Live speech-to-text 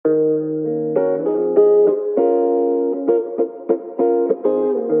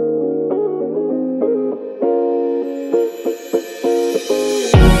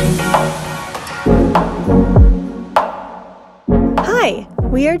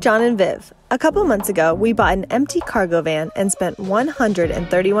John and Viv. A couple months ago, we bought an empty cargo van and spent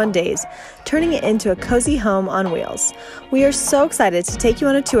 131 days turning it into a cozy home on wheels. We are so excited to take you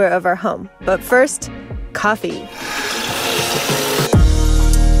on a tour of our home, but first, coffee.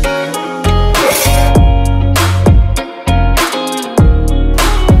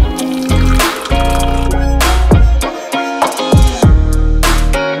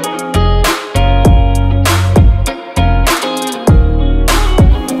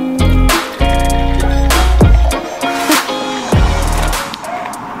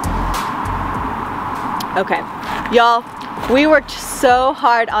 Okay, y'all, we worked so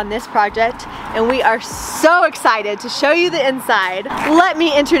hard on this project and we are so excited to show you the inside. Let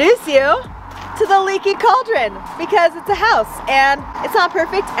me introduce you to the leaky cauldron because it's a house and it's not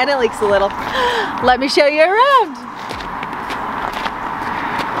perfect and it leaks a little. Let me show you around.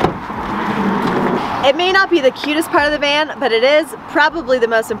 It may not be the cutest part of the van, but it is probably the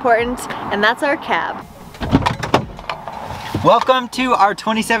most important, and that's our cab. Welcome to our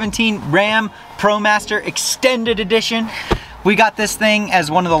 2017 Ram Promaster Extended Edition. We got this thing as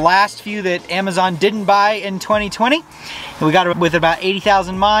one of the last few that Amazon didn't buy in 2020. We got it with about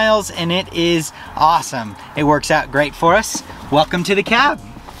 80,000 miles and it is awesome. It works out great for us. Welcome to the cab.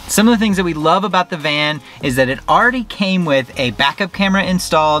 Some of the things that we love about the van is that it already came with a backup camera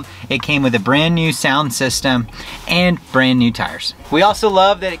installed, it came with a brand new sound system, and brand new tires. We also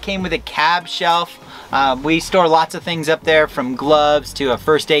love that it came with a cab shelf. We store lots of things up there, from gloves to a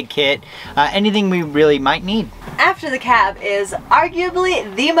first aid kit, anything we really might need. After the cab is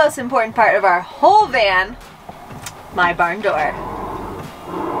arguably the most important part of our whole van, my barn door.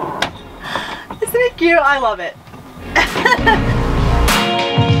 Isn't it cute? I love it.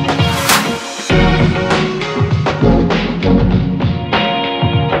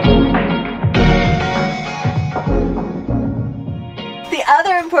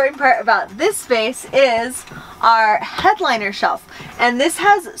 Other important part about this space is our headliner shelf, and this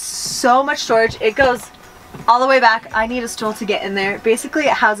has so much storage. It goes all the way back. I need a stool to get in there. Basically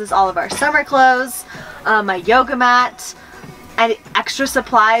it houses all of our summer clothes, my yoga mat, and extra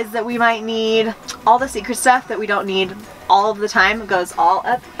supplies that we might need. All the secret stuff that we don't need all of the time goes all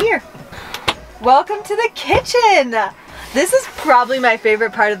up here. Welcome to the kitchen. This is probably my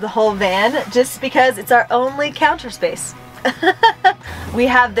favorite part of the whole van just because it's our only counter space. We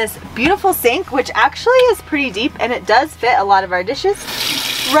have this beautiful sink, which actually is pretty deep and it does fit a lot of our dishes.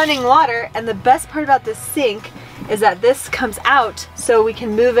 Running water, and the best part about this sink is that this comes out so we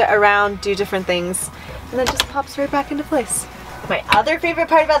can move it around, do different things, and then just pops right back into place. My other favorite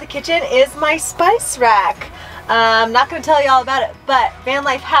part about the kitchen is my spice rack. I'm not going to tell you all about it, but van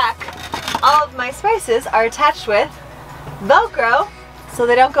life hack, all of my spices are attached with Velcro so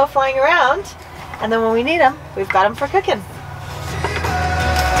they don't go flying around. And then when we need them, we've got them for cooking.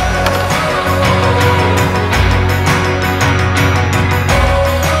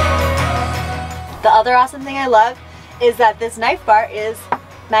 The other awesome thing I love is that this knife bar is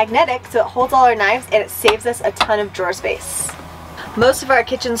magnetic, so it holds all our knives and it saves us a ton of drawer space. Most of our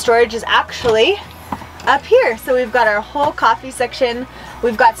kitchen storage is actually up here. So we've got our whole coffee section.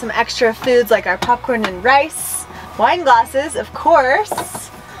 We've got some extra foods like our popcorn and rice, wine glasses, of course.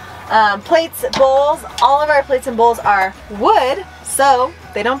 Plates, bowls. All of our plates and bowls are wood, so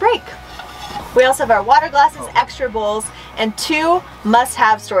they don't break. We also have our water glasses, extra bowls, and two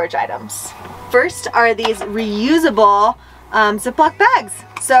must-have storage items. First are these reusable Ziploc bags.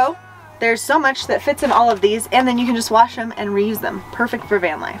 So there's so much that fits in all of these, and then you can just wash them and reuse them. Perfect for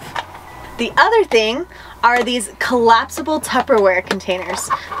van life. The other thing are these collapsible Tupperware containers.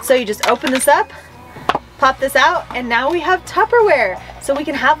 So you just open this up, pop this out, and now we have Tupperware. So we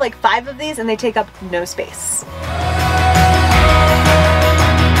can have like 5 of these and they take up no space.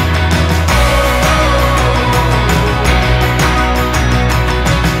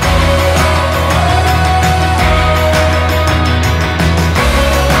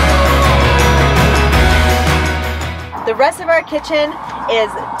 The rest of our kitchen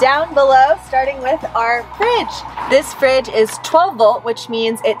is down below, starting with our fridge. This fridge is 12 volt, which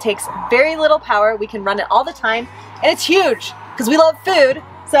means it takes very little power. We can run it all the time, and it's huge because we love food,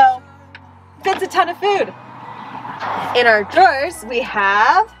 so it fits a ton of food. In our drawers, we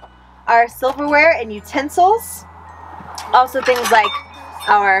have our silverware and utensils. Also things like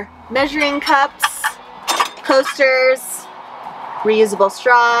our measuring cups, coasters, reusable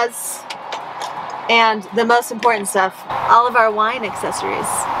straws, and the most important stuff, all of our wine accessories.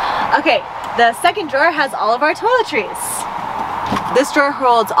 Okay, the second drawer has all of our toiletries. This drawer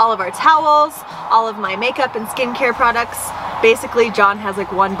holds all of our towels, all of my makeup and skincare products. Basically, John has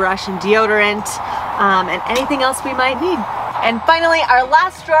like one brush and deodorant, and anything else we might need. And finally, our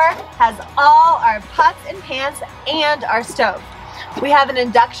last drawer has all our pots and pans and our stove. We have an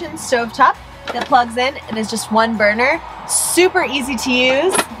induction stovetop that plugs in and is just one burner. Super easy to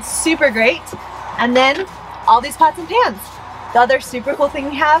use, super great. And then all these pots and pans. The other super cool thing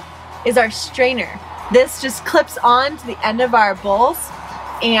we have is our strainer. This just clips on to the end of our bowls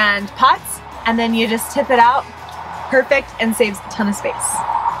and pots, and then you just tip it out. Perfect, and saves a ton of space.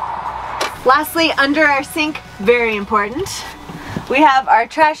 Lastly, under our sink, very important, we have our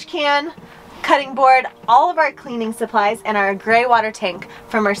trash can, cutting board, all of our cleaning supplies, and our gray water tank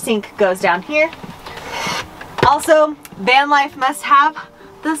from our sink goes down here. Also, van life must have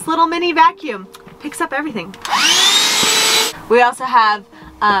this little mini vacuum. Picks up everything. We also have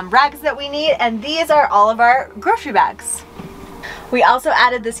rags that we need, and these are all of our grocery bags. We also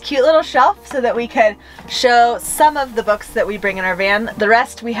added this cute little shelf so that we could show some of the books that we bring in our van. The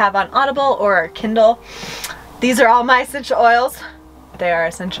rest we have on Audible or Kindle. These are all my essential oils. They are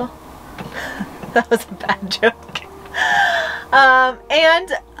essential. That was a bad joke. And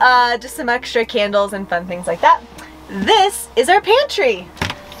just some extra candles and fun things like that. This is our pantry.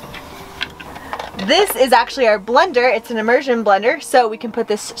 This is actually our blender. It's an immersion blender, so we can put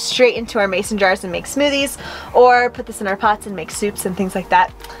this straight into our mason jars and make smoothies, or put this in our pots and make soups and things like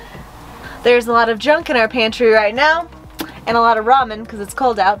that. There's a lot of junk in our pantry right now, and a lot of ramen because it's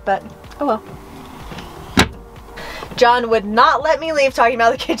cold out, but oh well. John would not let me leave talking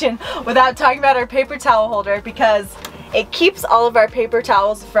about the kitchen without talking about our paper towel holder, because it keeps all of our paper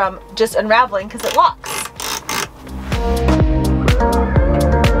towels from just unraveling because it locks.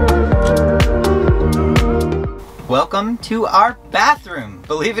 Welcome to our bathroom.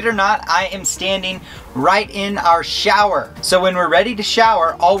 Believe it or not, I am standing right in our shower. So when we're ready to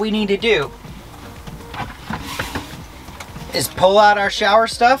shower, all we need to do is pull out our shower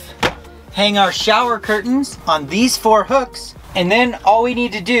stuff, hang our shower curtains on these 4 hooks, and then all we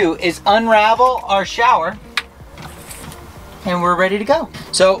need to do is unravel our shower and we're ready to go.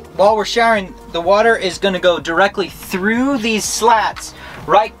 So while we're showering, the water is going to go directly through these slats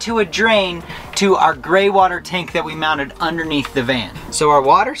right to a drain to our gray water tank that we mounted underneath the van. So our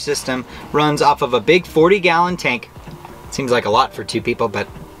water system runs off of a big 40-gallon tank. Seems like a lot for 2 people, but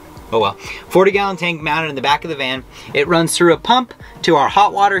oh well. 40-gallon tank mounted in the back of the van. It runs through a pump to our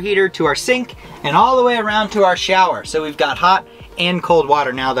hot water heater, to our sink, and all the way around to our shower. So we've got hot and cold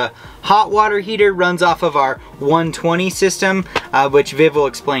water. Now the hot water heater runs off of our 120 system, which Viv will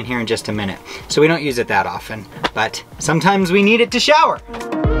explain here in just a minute. So we don't use it that often, but sometimes we need it to shower.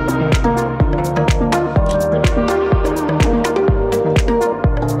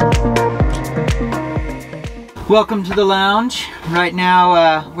 Welcome to the lounge. Right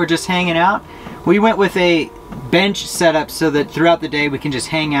now we're just hanging out. We went with a bench setup so that throughout the day we can just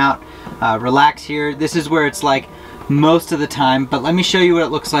hang out, relax here. This is where it's like most of the time, but let me show you what it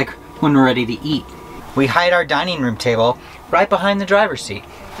looks like when we're ready to eat. We hide our dining room table right behind the driver's seat.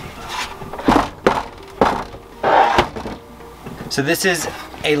 So this is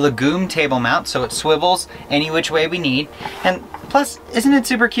a legume table mount, so it swivels any which way we need. And plus, isn't it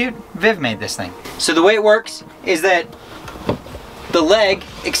super cute? Viv made this thing. So the way it works is that the leg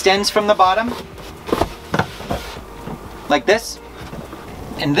extends from the bottom like this,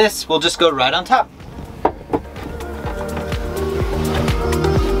 and this will just go right on top.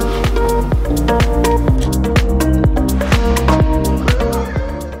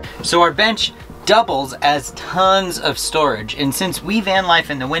 So our bench doubles as tons of storage, and since we van life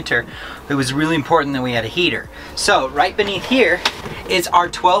in the winter, it was really important that we had a heater. So right beneath here is our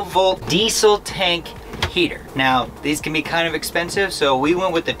 12-volt diesel tank heater. Now these can be kind of expensive, so we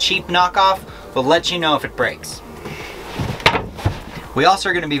went with the cheap knockoff. We'll let you know if it breaks. We also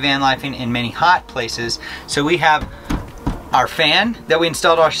are going to be van lifing in many hot places, so we have our fan that we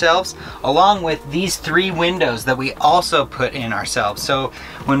installed ourselves, along with these 3 windows that we also put in ourselves. So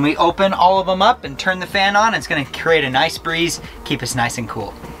when we open all of them up and turn the fan on, it's going to create a nice breeze, keep us nice and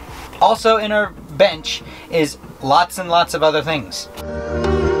cool. Also in our bench is lots and lots of other things.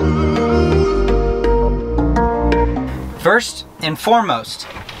 First and foremost,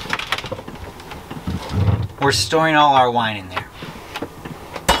 we're storing all our wine in there.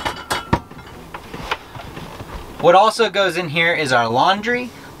 What also goes in here is our laundry,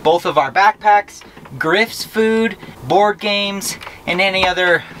 both of our backpacks, Griff's food, board games, and any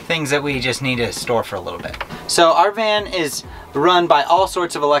other things that we just need to store for a little bit. So our van is run by all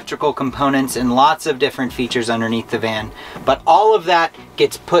sorts of electrical components and lots of different features underneath the van, but all of that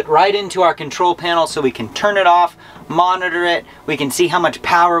gets put right into our control panel so we can turn it off, monitor it, we can see how much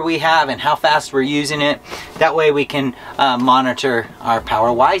power we have and how fast we're using it. That way we can monitor our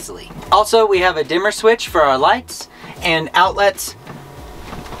power wisely. Also, we have a dimmer switch for our lights and outlets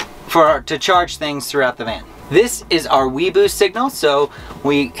to charge things throughout the van. This is our wheelbase signal, so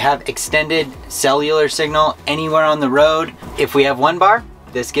we have extended cellular signal anywhere on the road. If we have 1 bar,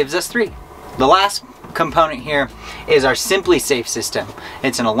 this gives us 3. The last component here is our Simplisafe system.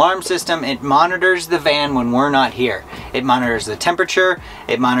 It's an alarm system. It monitors the van when we're not here. It monitors the temperature,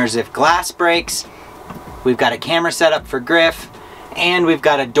 it monitors if glass breaks. We've got a camera set up for Griff, and we've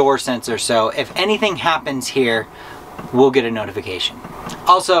got a door sensor, so if anything happens here, we'll get a notification.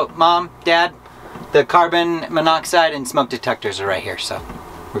 Also, Mom, Dad, the carbon monoxide and smoke detectors are right here, so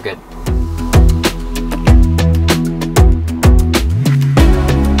we're good.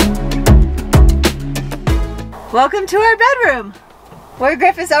 Welcome to our bedroom, where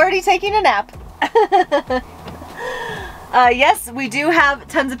Griff is already taking a nap. Yes, we do have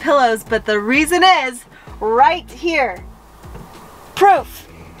tons of pillows, but the reason is right here. Proof.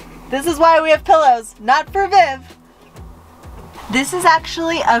 This is why we have pillows, not for Viv. This is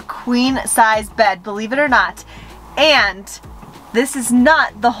actually a queen size bed, believe it or not. And this is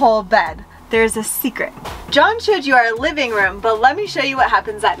not the whole bed. There's a secret. John showed you our living room, but let me show you what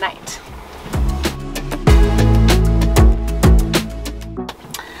happens at night.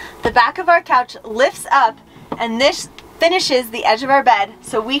 The back of our couch lifts up, and this finishes the edge of our bed,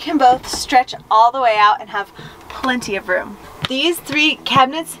 so we can both stretch all the way out and have plenty of room. These 3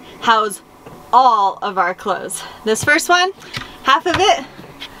 cabinets house all of our clothes. This first one, half of it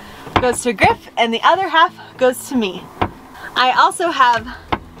goes to Griff and the other half goes to me. I also have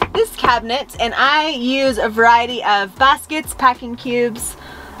this cabinet, and I use a variety of baskets, packing cubes,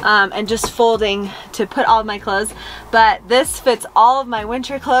 and just folding to put all of my clothes. But this fits all of my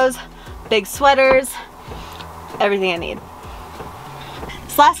winter clothes, big sweaters, everything I need.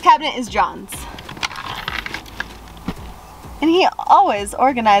 This last cabinet is John's. And he always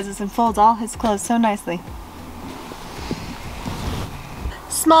organizes and folds all his clothes so nicely.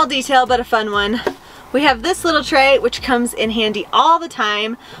 Small detail, but a fun one. We have this little tray, which comes in handy all the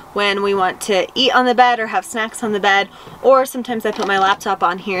time when we want to eat on the bed or have snacks on the bed, or sometimes I put my laptop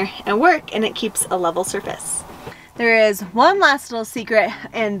on here and work, and it keeps a level surface. There is one last little secret,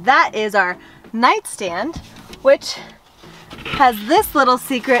 and that is our nightstand, which has this little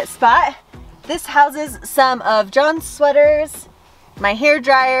secret spot. This houses some of John's sweaters, my hair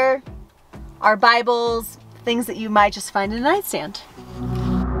dryer, our Bibles, things that you might just find in a nightstand.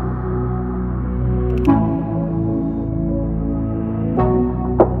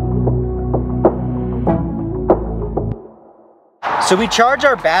 So we charge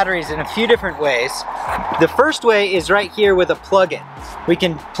our batteries in a few different ways. The first way is right here with a plug-in. We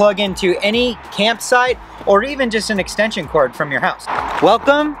can plug into any campsite or even just an extension cord from your house.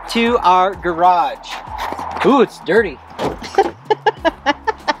 Welcome to our garage. Ooh, it's dirty.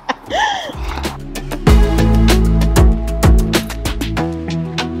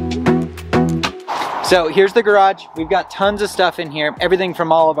 So here's the garage. We've got tons of stuff in here. Everything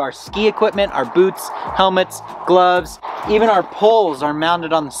from all of our ski equipment, our boots, helmets, gloves, even our poles are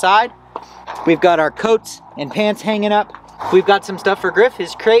mounted on the side. We've got our coats and pants hanging up. We've got some stuff for Griff,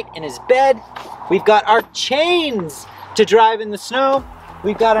 his crate and his bed. We've got our chains to drive in the snow.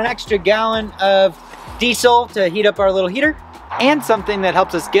 We've got an extra gallon of diesel to heat up our little heater, and something that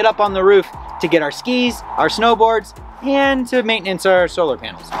helps us get up on the roof to get our skis, our snowboards, and to maintenance our solar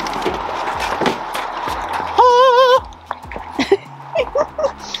panels.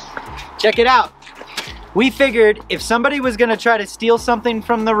 Check it out. We figured if somebody was gonna try to steal something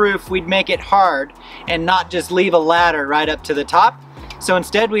from the roof, we'd make it hard and not just leave a ladder right up to the top. So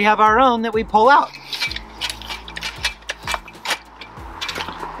instead we have our own that we pull out.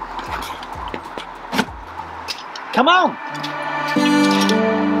 Come on.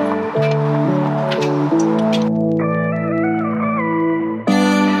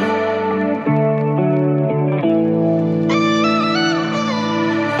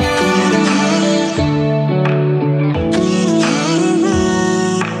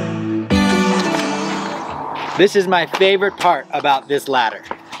 This is my favorite part about this ladder.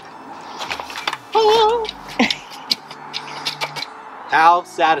 How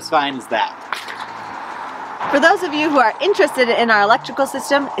satisfying is that? For those of you who are interested in our electrical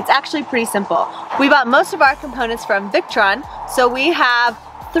system, it's actually pretty simple. We bought most of our components from Victron, so we have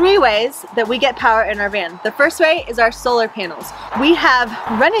 3 ways that we get power in our van. The first way is our solar panels. We have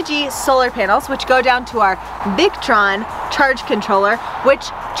Renogy solar panels, which go down to our Victron charge controller, which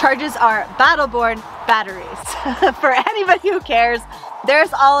charges our Battleborn batteries. For anybody who cares,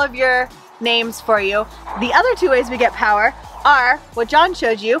 there's all of your names for you. The other 2 ways we get power are what John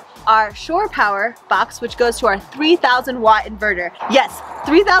showed you, our shore power box, which goes to our 3,000 watt inverter. Yes,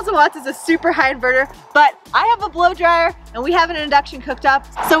 3,000 watts is a super high inverter, but I have a blow dryer and we have an induction cooked up,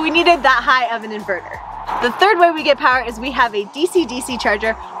 so we needed that high of an inverter. The third way we get power is we have a DC-DC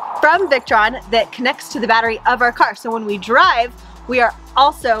charger from Victron that connects to the battery of our car. So when we drive, we are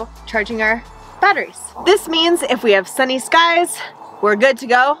also charging our batteries. This means if we have sunny skies, we're good to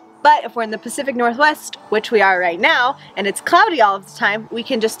go. But if we're in the Pacific Northwest, which we are right now, and it's cloudy all of the time, we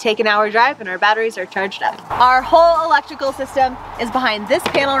can just take an hour drive and our batteries are charged up. Our whole electrical system is behind this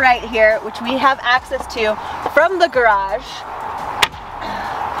panel right here, which we have access to from the garage.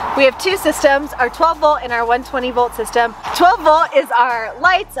 We have two systems, our 12 volt and our 120 volt system. 12 volt is our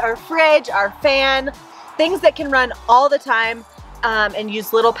lights, our fridge, our fan, things that can run all the time and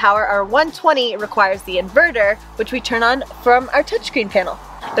use little power. Our 120 requires the inverter, which we turn on from our touchscreen panel.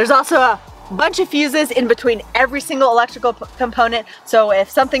 There's also a bunch of fuses in between every single electrical component, so if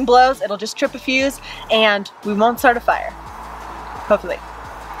something blows, it'll just trip a fuse and we won't start a fire, hopefully.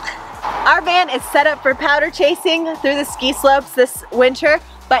 Our van is set up for powder chasing through the ski slopes this winter,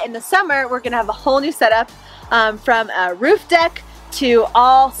 but in the summer we're gonna have a whole new setup from a roof deck to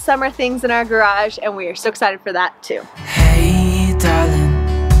all summer things in our garage, and we are so excited for that too. Hey darling,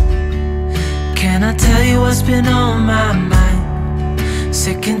 can I tell you what's been on my mind?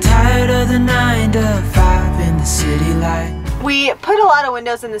 Sick and tired of the 9 to 5 in the city light. We put a lot of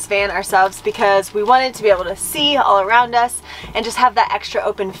windows in this van ourselves because we wanted to be able to see all around us and just have that extra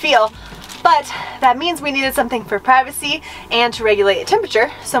open feel. But that means we needed something for privacy and to regulate the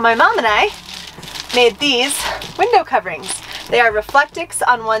temperature. So my mom and I made these window coverings. They are Reflectix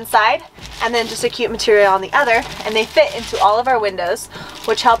on one side and then just a cute material on the other, and they fit into all of our windows,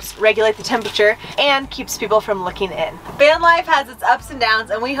 which helps regulate the temperature and keeps people from looking in. Van life has its ups and downs,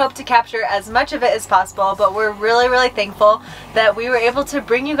 and we hope to capture as much of it as possible, but we're really thankful that we were able to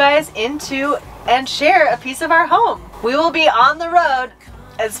bring you guys into and share a piece of our home. We will be on the road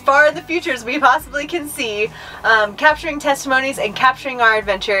as far in the future as we possibly can see, capturing testimonies and capturing our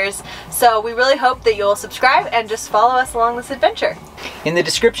adventures. So we really hope that you'll subscribe and just follow us along this adventure. In the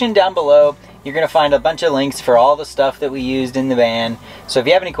description down below, you're going to find a bunch of links for all the stuff that we used in the van. So if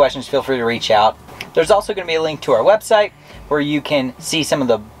you have any questions, feel free to reach out. There's also going to be a link to our website where you can see some of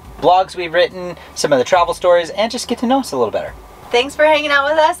the blogs we've written, some of the travel stories, and just get to know us a little better. Thanks for hanging out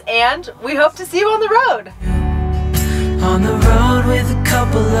with us, and we hope to see you on the road. On the road with a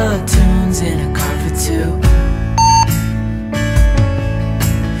couple of tunes in a car for two.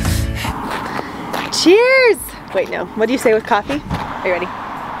 Cheers! Wait, no. What do you say with coffee? Are you ready?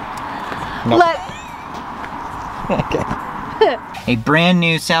 Nope. Okay. A brand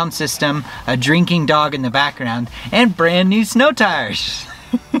new sound system, a drinking dog in the background, and brand new snow tires.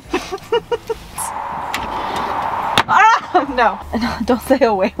 Oh, no. Don't say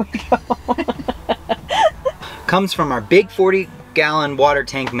away we go. Comes from our big 40-gallon water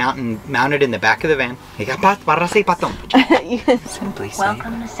tank mounted in the back of the van. Simplisafe.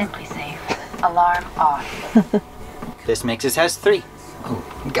 Welcome to Simplisafe. Alarm off. This Maxxair has 3. Oh,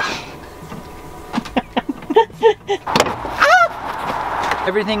 God.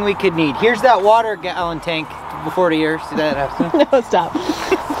 Everything we could need. Here's that water gallon tank before the year. See that? No, stop.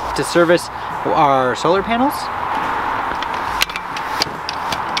 To service our solar panels.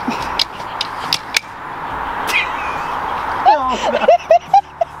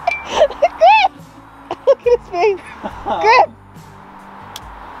 Look at his face. Grip.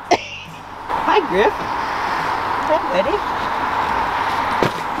 Hi, Griff. Ready?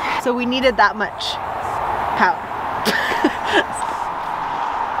 So we needed that much power.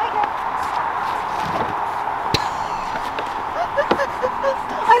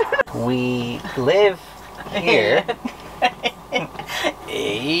 We live here.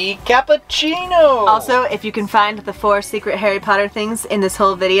 A cappuccino. Also, if you can find the 4 secret Harry Potter things in this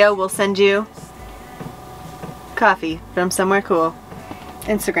whole video, we'll send you coffee from somewhere cool.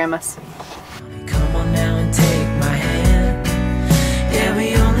 Instagram us.